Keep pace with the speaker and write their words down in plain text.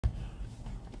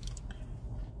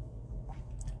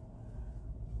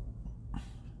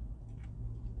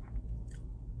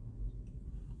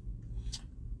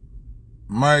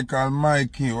Michael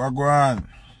Mikey, what go on?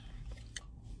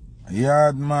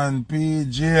 Yardman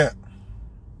PJ.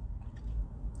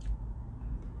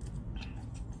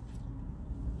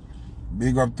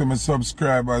 Big up to my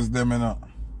subscribers, them, you know.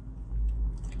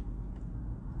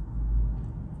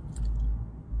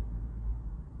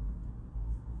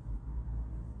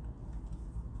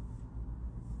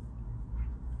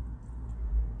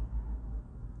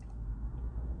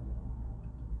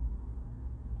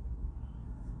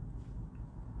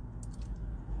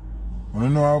 I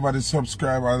don't know about the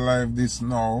subscriber live this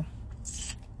now.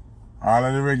 All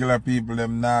of the regular people,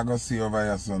 them now go see over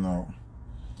here so now.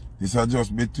 This is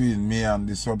just between me and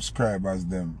the subscribers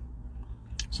them.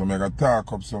 So I gotta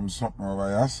talk up something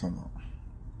over here so now.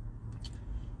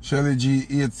 Shelly G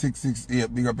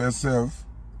 8668, big up yourself.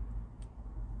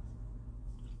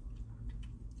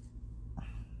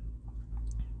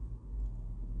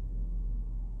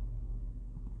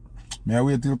 May I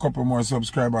wait till a couple more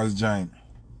subscribers join.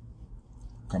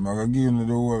 I'm going to give you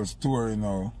the whole story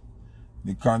now.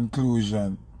 The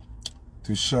conclusion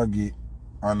to Shaggy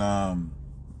and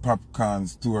Popcaan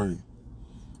story.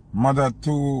 Mother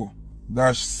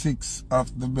 2-6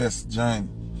 of the best join.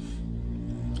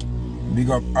 Big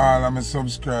up all of my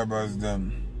subscribers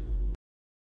then.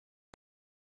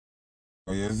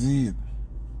 Oh, you see it?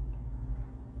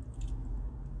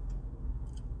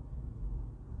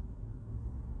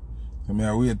 So may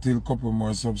I wait till a couple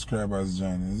more subscribers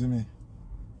join, isn't it?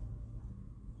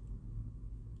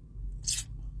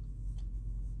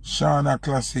 Shauna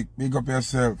Classic, big up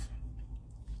yourself.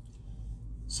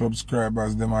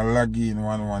 Subscribers, them are lagging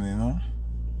 1-1, you know.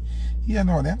 You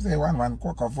know, them say 1-1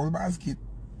 cook a full basket.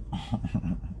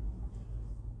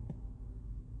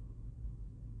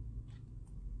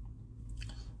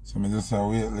 So me just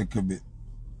wait a little bit.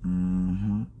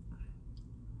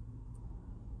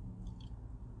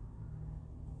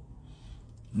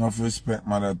 Enough respect,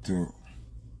 mother too.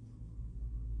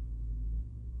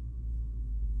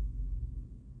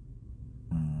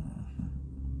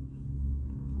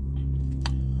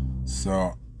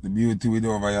 So, the beauty with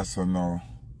over here so now,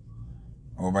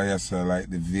 over here so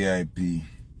like the VIP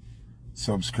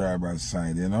subscribers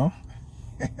side, you know?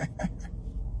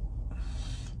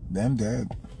 Them dead.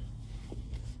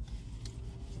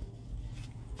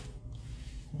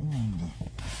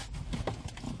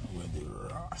 Where the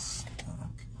Ross?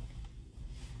 Okay.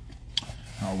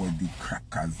 How with the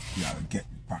crackers, y'all get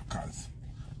packers.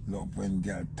 Love when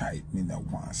girl tight, me no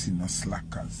want see no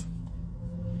slackers.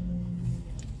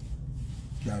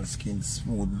 Girl skin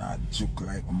smooth, not juke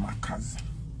like macas.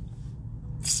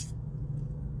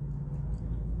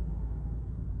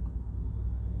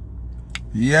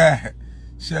 Yeah,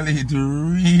 Shelly, it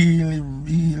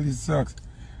really sucks.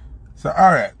 So,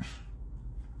 alright.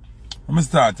 Let me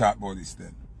start talk about this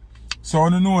then. So,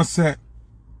 on the know say,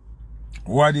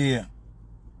 what day,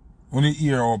 when you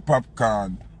hear our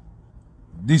Popcaan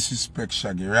disrespect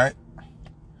Shaggy, right?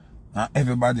 And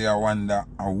everybody I wonder,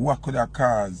 what could have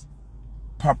caused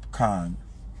Popcaan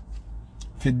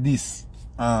for this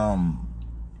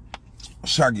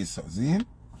Shaggy so, see?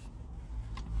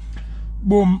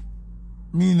 Boom.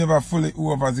 Me never fully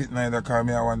overs it neither, cause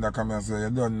me I wonder come and say you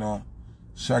don't know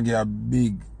Shaggy a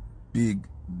big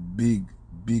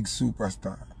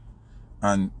superstar.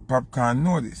 And Popcaan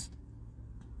know this.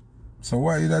 So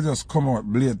why did I just come out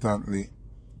blatantly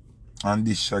on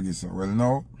this Shaggy so? Well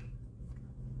now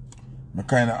I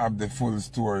kinda have the full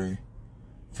story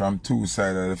from two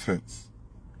sides of the fence.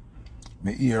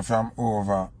 Me hear from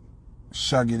over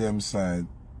Shaggy them side.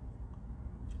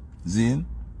 Zine?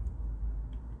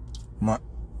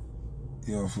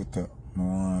 Yo, Foota, I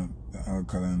want the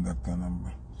alkaline doctor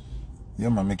number. Yeah,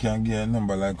 man, I can't get a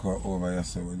number like her over here,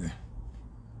 so with you.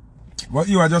 But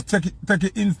you are just take it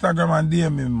Instagram and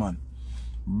DM me, man.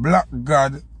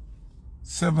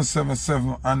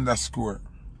 BlackGod777 _.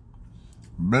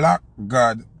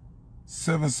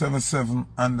 BlackGod777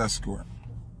 _.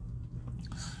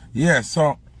 Yeah,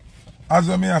 so, as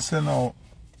I say now,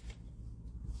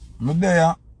 me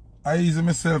there, I easy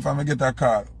myself and I get a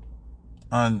call.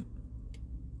 And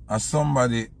as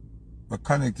somebody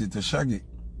connected to Shaggy.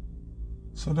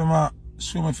 So them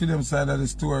show me for them side of the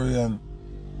story, and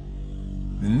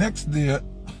the next day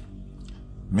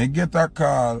me get a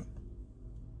call.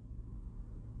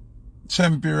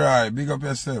 Champirai, big up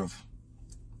yourself.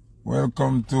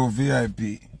 Welcome to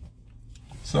VIP.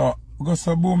 So we go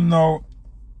so boom now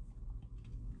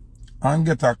and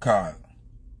get a call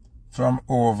from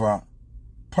over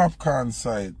Popcaan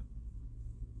side.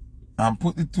 And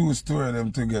put the two stories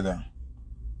them together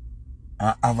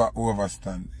and have an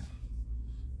overstanding.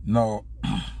 Now,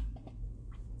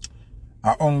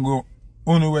 I ongo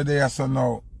only where they are so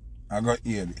now, I got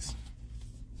hear this.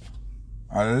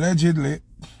 Allegedly,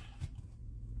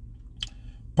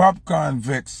 Popcaan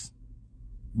vex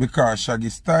because Shaggy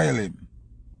style him.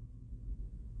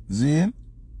 Zine?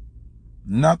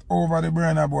 Not over the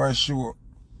Burna Boy show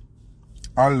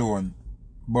alone,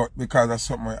 but because of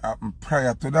something happened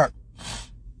prior to that.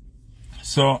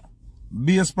 So,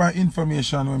 based on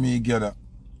information when me gather,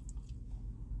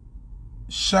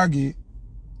 Shaggy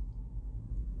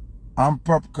and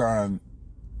Popcaan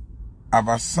have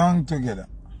a song together.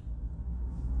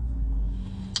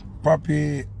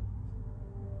 Papi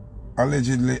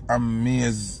allegedly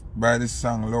amazed by the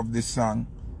song, love the song.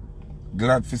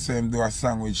 Glad for see him do a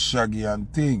song with Shaggy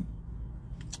and thing.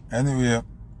 Anyway,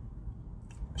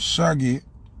 Shaggy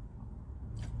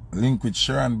linked with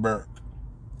Sharon Burke.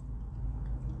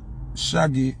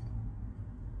 Shaggy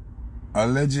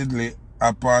allegedly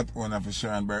a part owner for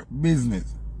Sharon Burke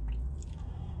business.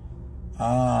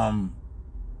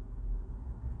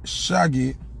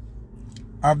 Shaggy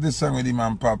have the song with him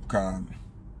and Popcaan.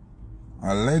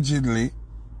 Allegedly,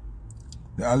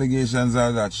 the allegations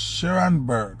are that Sharon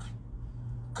Burke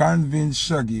convinced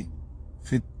Shaggy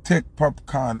to take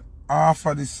Popcaan off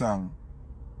of the song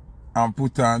and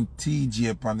put on TJ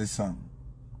upon the song.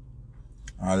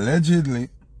 Allegedly,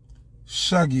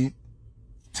 Shaggy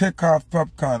take off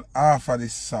Popcaan off of the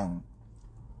song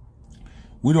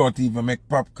without even make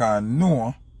Popcaan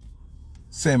know,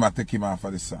 say I take him off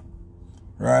of the song.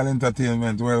 Royal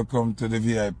Entertainment, welcome to the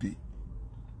VIP.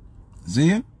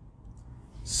 See?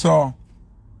 So,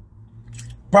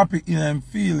 Papi in them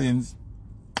feelings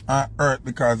are hurt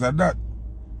because of that.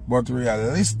 But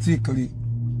realistically,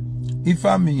 if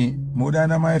I me, more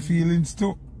than my feelings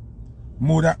too.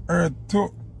 More than hurt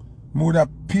too. More than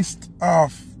pissed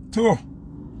off too.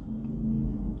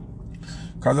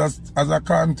 Because as I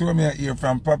come to me here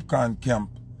from Popcaan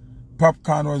camp,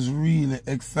 Popcaan was really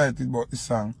excited about the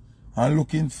song and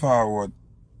looking forward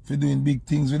for doing big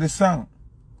things with the song.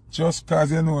 Just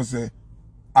because you know, say,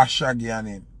 a Shaggy and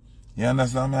him. You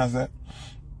understand me? I say?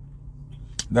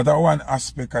 That's one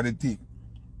aspect of the thing.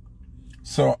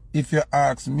 So, if you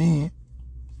ask me,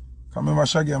 come remember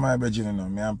Shaggy and my bedroom, you know,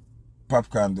 me and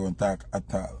Popcaan don't talk at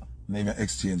all. Not even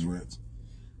exchange words.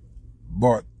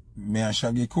 But, me and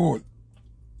Shaggy cool.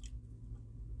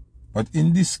 But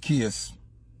in this case,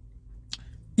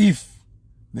 if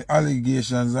the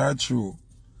allegations are true,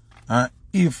 and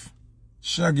if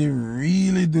Shaggy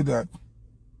really do that,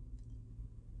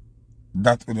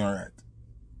 that wouldn't right.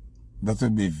 That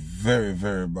would be very,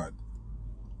 very bad.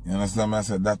 You understand me? I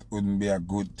said that wouldn't be a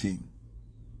good thing.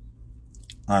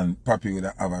 And Papi would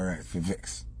have a right for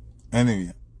vex.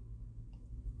 Anyway.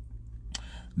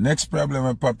 Next problem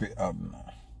with Papi have now.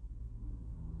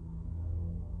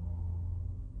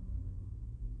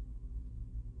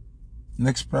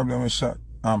 Next problem with Shag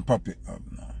and Papi have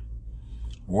now.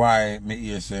 Why me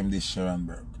hear say this Sharon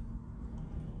Burke?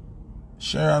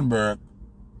 Sharon Burke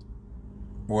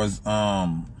was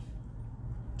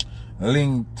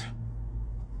linked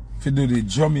to do the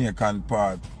Jamaican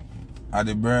part of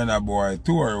the Burna Boy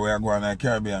tour where I go on the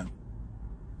Caribbean.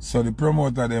 So the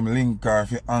promoter them link her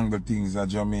for angle things at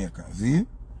Jamaica. See?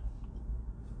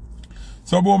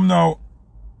 So boom now,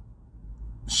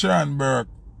 Sharon Burke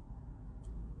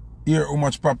hear how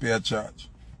much Papi I charge.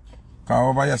 Cause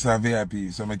over here say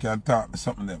VIP, so I can talk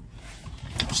something them.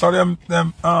 So them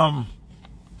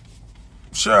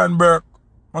Sharon Burke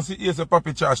must see here say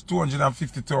Papi charge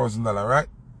 $250,000, right?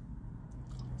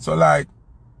 So like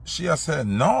she has said,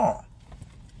 no.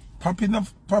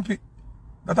 Papi,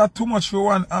 that are too much for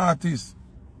one artist.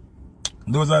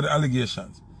 Those are the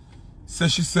allegations. So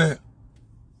she said,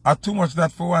 are too much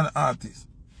that for one artist.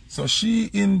 So she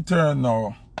in turn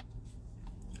now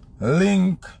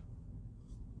link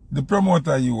the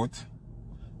promoter youth,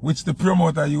 which the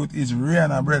promoter youth is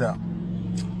Rihanna brother.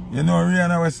 You know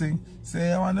Rihanna was saying,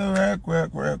 say I want to work. When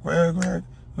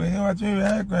you want to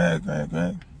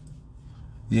work.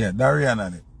 Yeah, that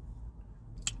Rihanna did.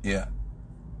 Yeah.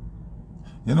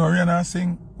 You know Rihanna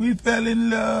sing, we fell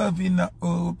in love in a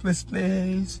hopeless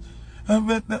place. Yeah,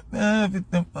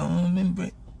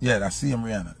 that's same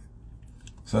Rihanna.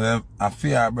 So then I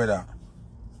fear our brother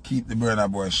keep the Burna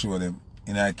Boy show them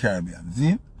in the Caribbean.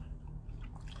 See?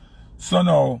 So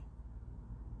now,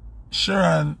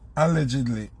 Sharon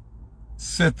allegedly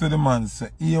said to the man, say,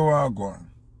 here we are going.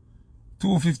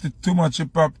 250 too much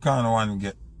Popcaan one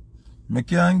get. Me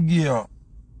can give you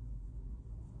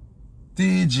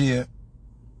TJ,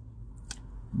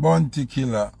 Bounty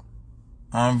Killer,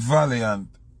 and Valiant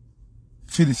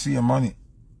for the same money.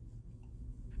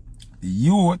 The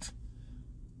youth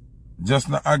just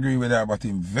not agree with that, but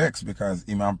him vex because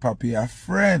him and Papi are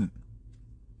friend.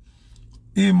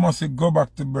 He must go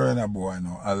back to Burna Boy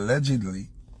now, allegedly.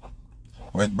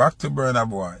 Went back to Burna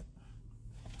Boy.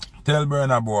 Tell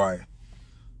Burna Boy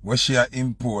what she had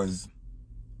imposed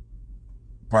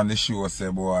upon the show, say,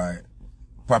 boy,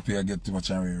 Papi I get too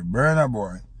much angry. Burna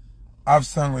Boy, have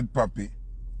song with Papi,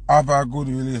 have a good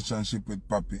relationship with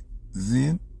Papi.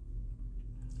 Zine?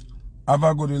 Have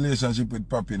a good relationship with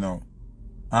Papi now.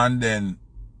 And then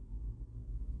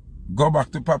go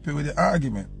back to Papi with the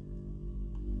argument.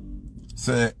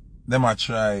 Say, them a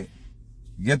try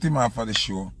get him off of the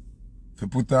show to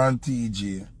put on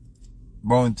TJ,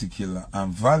 Bounty Killer,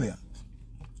 and Valiant.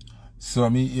 So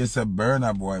me here say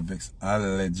Burna Boy vex,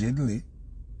 allegedly.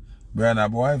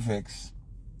 Burna Boy vex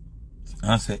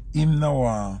and say him no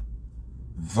want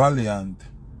Valiant,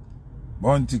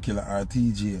 Bounty Killer or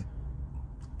TJ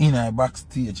in a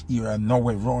backstage era,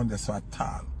 nowhere around this at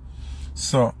all.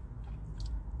 So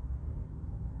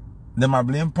them a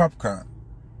blame Popcaan.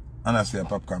 And I say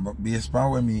Popcaan, but based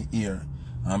on what me hear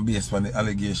and based on the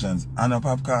allegations and a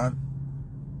Popcaan,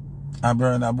 a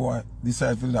Burna Boy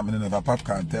decide for that. I don't know if a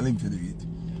Popcaan tell him to do it.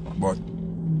 But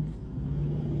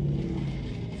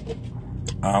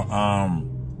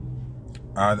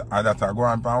that I go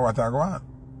on and what I go on.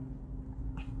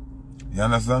 You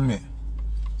understand me?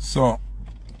 So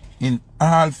in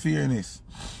all fairness,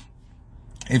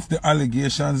 if the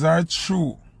allegations are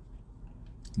true,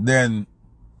 then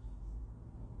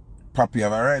Papi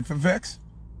have a right for vex.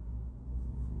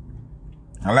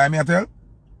 A lie me I tell?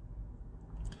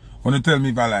 When you tell me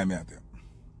if I lie me I tell.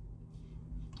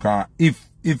 Because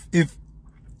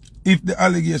if the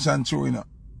allegation true, you know,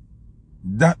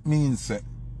 that means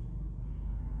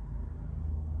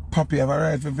Papi have a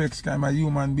right for vex because I'm a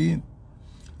human being.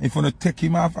 If you take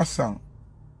him off a song,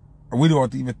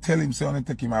 without even tell him so I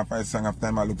take him off a song after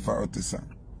I look for out the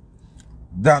song.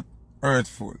 That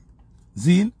hurtful.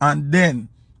 Zine, and then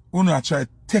you try to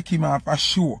take him off a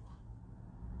show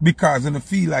because you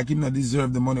feel like he not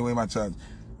deserve the money where I charge.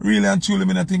 Really and truly,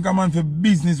 I think a man for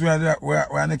business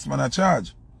where next man a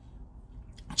charge.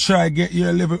 Try get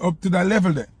your level up to that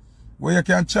level there, where you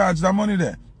can charge the money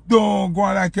there. Don't go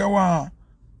on like you want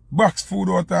box food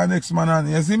out of the next man on.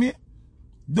 You see me?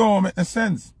 Don't make no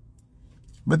sense.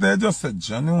 But I just said,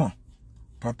 John,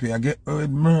 Papi, I get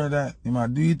heard murder. He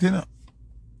might do it, you know.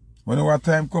 When our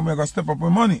time come, I go step up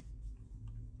with money.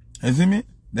 You see me?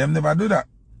 Them never do that.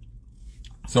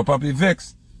 So Papi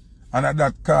vex. And at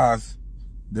that cause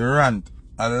the rant,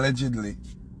 allegedly,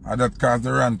 at that cause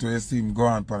the rant where you see him go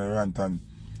on for the rant and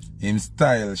him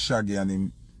style Shaggy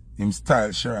and him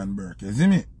style Sharon Burke. You see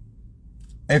me?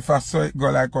 If I saw it go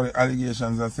like all the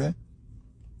allegations I say,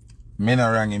 me not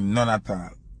wrong him none at all.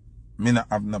 Me not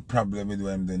have no problem with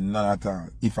him then none at all.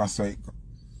 If I saw it go.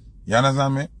 You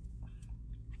understand me?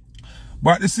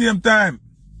 But at the same time,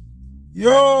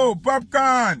 yo,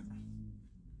 Popcaan,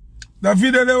 the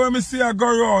video there where me see I go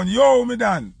around, yo, me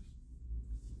done.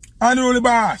 Unruly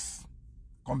boss,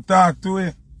 come talk to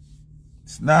it.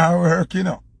 It's not work, you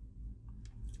know.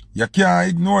 You can't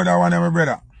ignore that one, my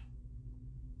brother.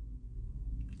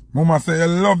 Mama say you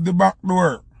love the back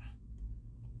door.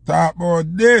 Talk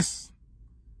about this.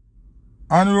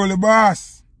 Unruly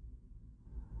boss.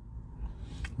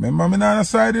 Remember me not on the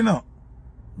side, you know.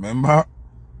 Remember,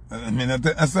 me not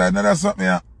take the side, no, that's something,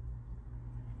 yeah.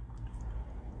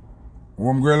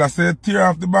 One girl I say tear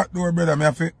off the back door, brother. Me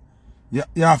have to, you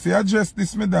have to address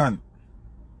this, me done.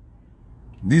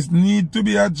 This need to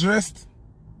be addressed.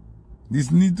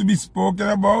 This need to be spoken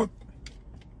about.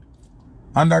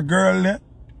 And the girl there,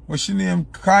 what she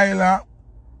named Kyla,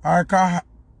 or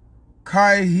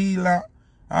Kai Healer,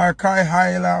 or Kai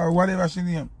Hyla, or whatever she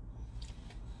named.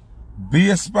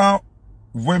 Based on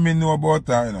women know about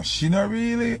her, you know, she not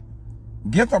really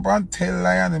get up and tell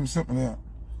Lion him something, you know.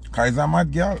 Because he's a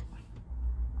mad girl.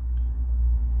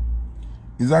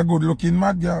 He's a good looking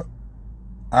mad girl.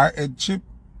 Her head chip.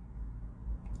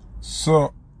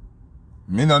 So,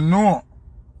 me don't know.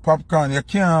 Popcaan, you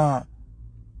can't.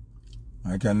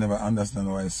 I can never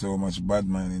understand why so much bad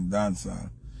mind in dancehall.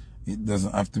 It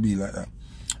doesn't have to be like that.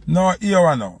 No, here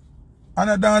one now. And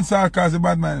a dancehall cause the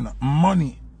bad mind, you know,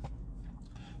 money.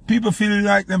 People feel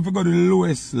like them to go to the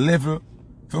lowest level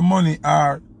for money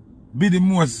or be the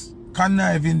most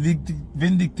conniving,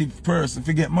 vindictive person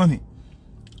to get money.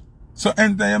 So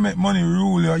anytime you make money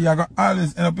rule you, you're going to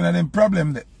always end up in a them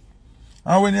problem there.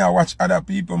 And when you watch other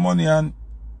people money and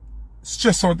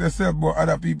stress out yourself about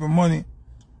other people money,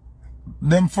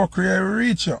 them fuckery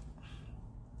reach you.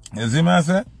 You see me I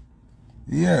say?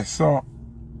 Yeah, so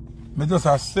me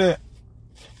just say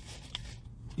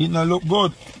it not look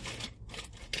good.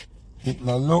 It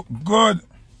no look good.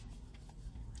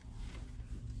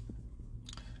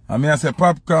 I mean, I say,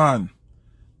 Popcorn,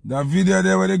 that video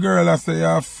there where the girl I say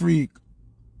you're a freak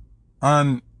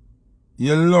and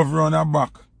you love round her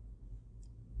back.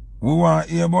 We want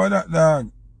to hear about that,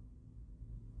 dog.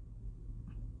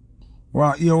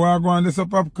 Want to hear what go on this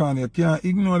Popcorn. You can't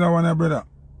ignore that one, brother.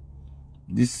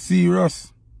 This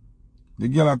serious. The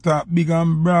girl talk big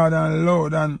and broad and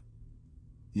loud and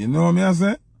you know what I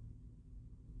say?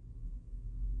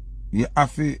 You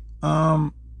have to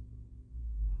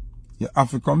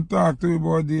come talk to me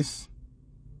about this.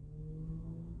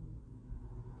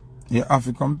 You have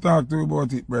to come talk to me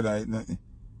about it, brother.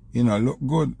 It not look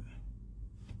good.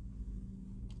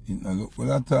 It not look good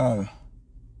at all.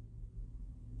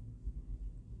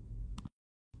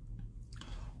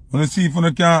 Wanna see if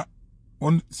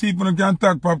you can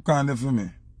tag Popcorn there for me.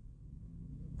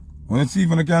 Wanna see if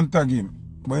you can tag him.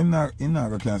 But him not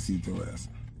can see it over there.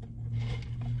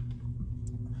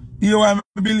 You know what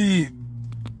I believe?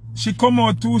 She come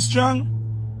out too strong.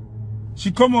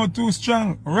 She come out too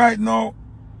strong. Right now,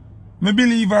 me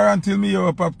believe her until me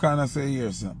hear Popcorn I say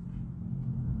here, sir.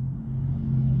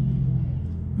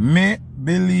 Me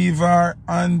believe her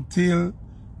until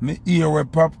me hear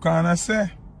what Popcorn I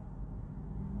say.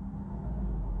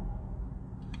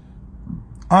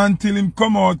 Until him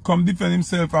come out, come defend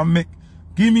himself and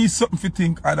give me something to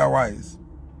think otherwise.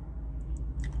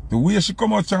 The way she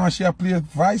come out strong and she play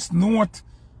voice note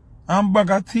and bag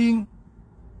a thing.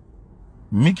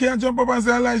 Me can't jump up and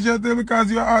say Elijah tell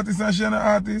because you're an artist and she's an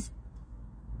artist.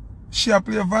 She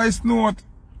play a voice note.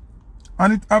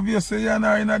 And it obviously you're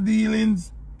not in a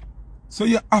dealings. So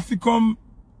you have to come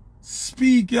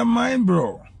speak your mind,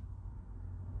 bro.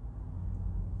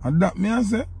 And that me I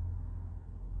say.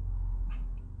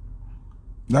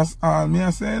 That's all me I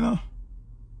say, you know.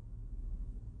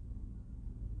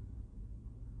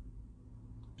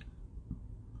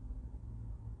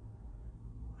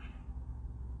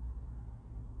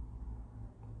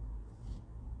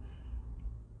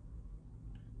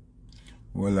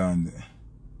 Well on there.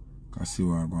 Can see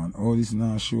what I'm going. Oh, this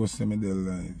now show me there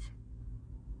live.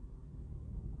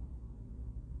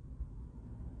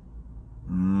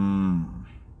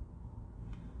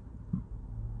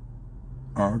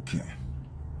 Okay.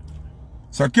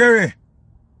 So Kerry,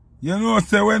 you know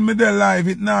say when me there live,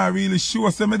 it now really show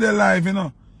say me there live, you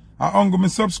know. I hungry my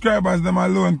subscribers them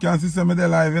alone can see say me there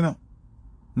live, you know.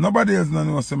 Nobody else don't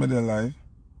know say me there live.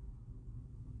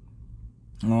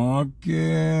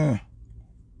 Okay.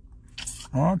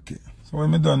 Okay. So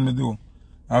when me done, me do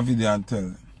a video and tell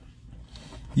them.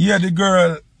 Here the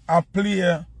girl I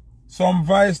play some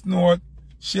voice note.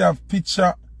 She have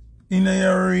picture in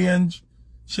her range.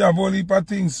 She have all heap of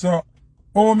things. So,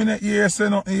 oh, me not hear say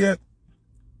nothing yet.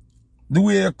 The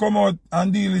way you come out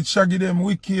and deal with Shaggy them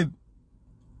wicked.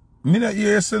 Me not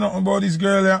hear say nothing about this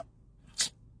girl here.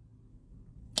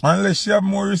 Unless she have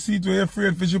more receipt where you're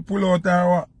afraid for she pull out or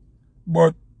what.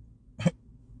 But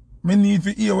me need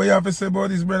to hear what you have to say about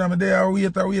this brother. Me there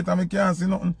wait and me can't see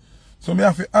nothing. So me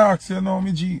have to ask you now,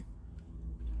 me G.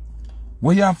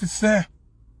 What you have to say?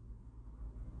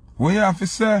 What you have to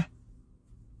say?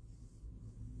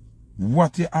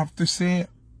 What you have to say?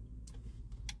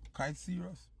 Quite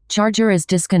serious. Charger is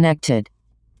disconnected.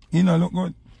 You know, look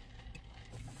good.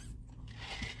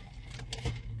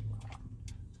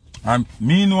 And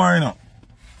meanwhile, you know.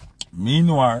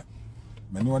 Meanwhile,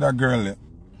 I know that girl there.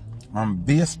 And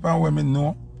based on what me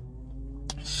know,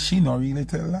 she not really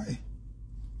tell lie.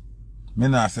 Me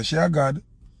not say she a God.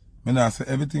 Me not say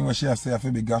everything what she a say have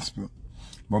to be gospel.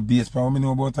 But based on what me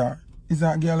know about her, is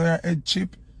that girl with her head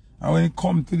chip. And when it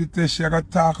come to the test, she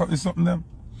got talk up with something them.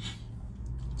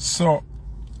 So,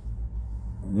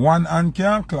 one hand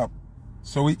can't clap.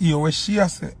 So we hear what she a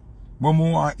say. But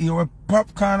we want to hear what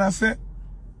Popcorn a say.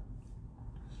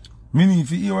 Me need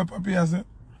to hear what Papi a say.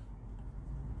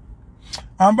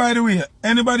 And by the way,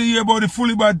 anybody hear about the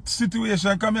fully bad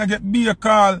situation, come here get be a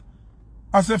call.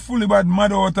 I say fully bad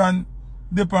mad out and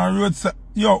dip on road.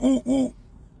 Yo, who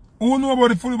know about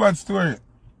the fully bad story?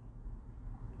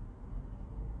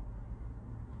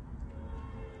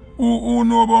 Who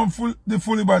know about the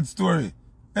fully bad story?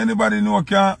 Anybody know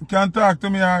can talk to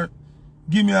me or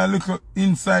give me a little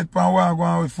insight on what I'm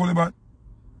going with fully bad?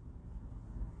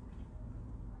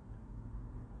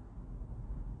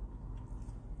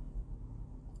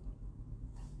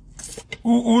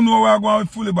 Who know where I'm going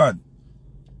with fully bad?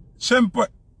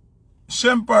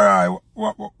 Shemperai,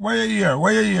 what you hear?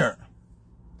 What you hear?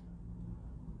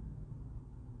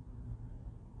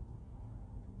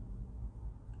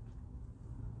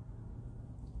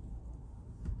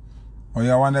 Oh,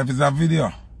 you wonder if it's a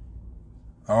video?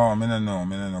 Oh, I don't know,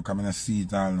 because I don't see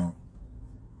it all now.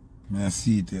 I don't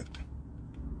see it yet.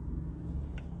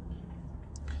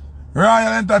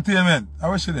 Royal Entertainment,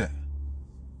 how is she there?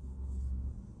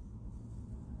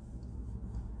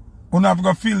 You have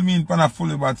to feel me in pan a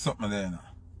fully bad something there now.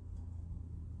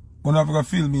 You have to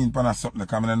feel me in pan a something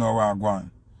because I don't know where I'm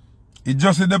going. It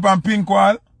just hit up on pink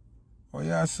wall. Oh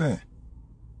yeah, I say.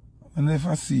 And if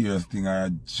a serious thing or a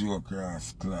joke or a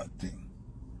clout thing.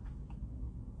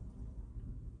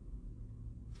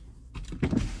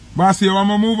 Boss, you want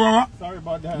me to move over? Sorry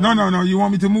about that. No. You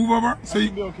want me to move over? So I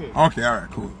should be okay. Okay, alright,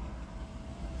 cool.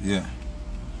 Yeah.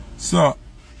 So,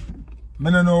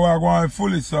 I don't know where I'm going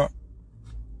fully, so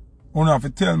you have to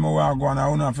tell me where I'm going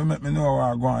and you have to make me know where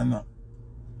I'm going now.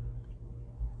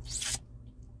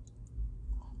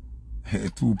 Hey,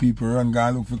 2 people run, guy,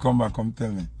 look for come back, come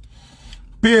tell me.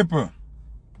 People,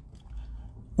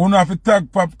 you have to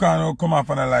tag Popcaan or come off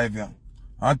on the live here.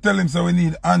 And tell him so we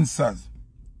need answers.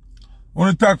 You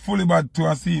want to tag fully bad too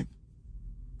and see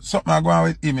something going on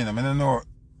with him. I don't know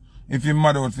if he's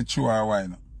mad out for true or why.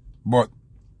 But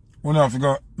you have to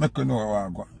go make you know where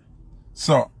I'm going.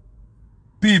 So,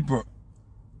 people,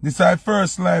 this is our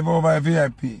first live over a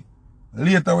VIP.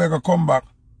 Later we're going to come back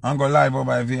and go live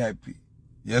over a VIP.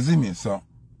 You see me? So,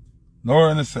 don't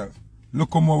worry yourself.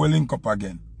 Look how we link up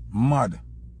again. Mad.